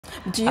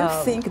Do you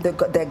think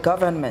the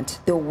government,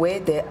 the way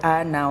they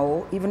are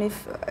now, even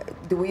if,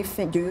 do you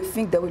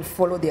think they will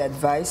follow the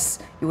advice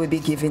you will be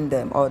giving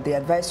them or the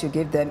advice you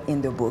give them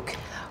in the book?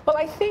 Well,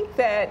 I think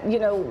that, you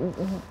know,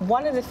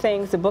 one of the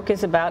things, the book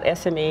is about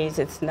SMEs.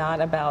 It's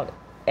not about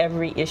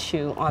every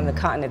issue on the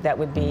continent. That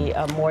would be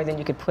more than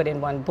you could put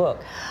in one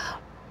book.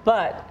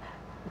 But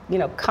you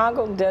know,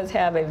 Congo does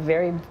have a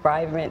very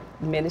vibrant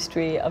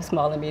ministry of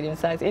small and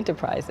medium-sized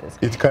enterprises.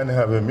 It can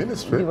have a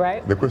ministry.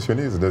 Right. The question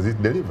is, does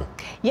it deliver?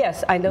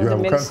 Yes, I know you the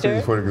have minister.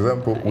 countries, for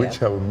example, which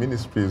have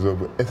ministries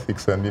of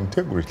ethics and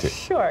integrity.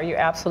 Sure, you're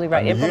absolutely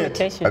right. And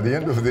implementation. Yet, at the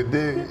end of the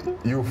day,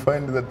 you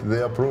find that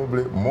they are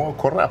probably more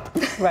corrupt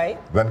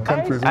than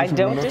countries which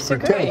do not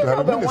pretend to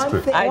have a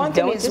ministry. One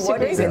thing is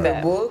what is in the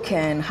book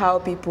and how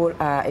people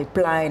are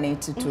applying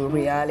it to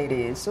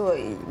reality. So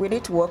we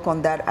need to work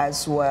on that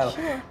as well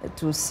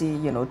to see,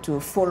 you know, to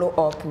follow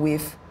up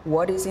with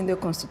what is in the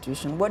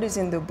Constitution, what is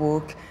in the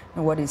book,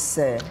 and what is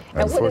said.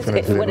 And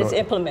what is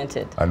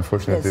implemented.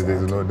 Unfortunately, there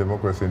is no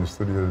democracy in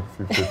Studio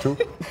 52.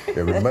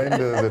 A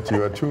reminder that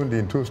you are tuned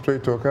into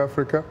Straight Talk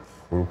Africa.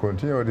 We'll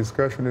continue our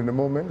discussion in a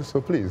moment,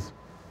 so please,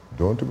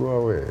 don't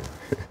go away.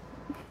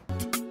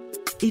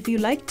 If you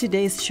liked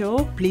today's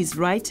show, please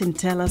write and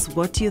tell us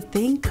what you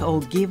think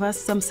or give us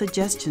some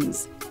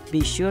suggestions.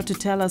 Be sure to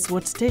tell us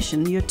what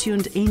station you're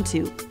tuned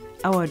into.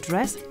 Our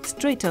address,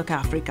 Straight Talk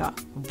Africa,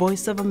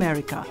 Voice of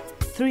America,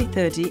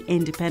 330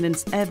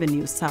 Independence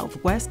Avenue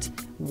Southwest,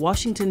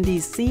 Washington,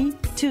 D.C.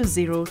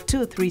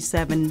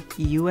 20237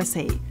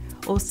 USA.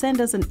 Or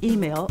send us an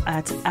email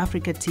at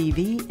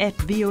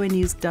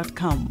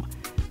africatv@voanews.com.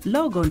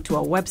 Log on to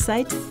our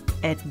website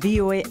at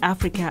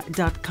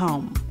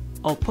voaafrica.com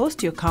or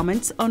post your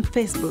comments on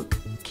Facebook.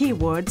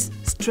 Keywords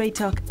Straight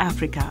Talk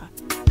Africa.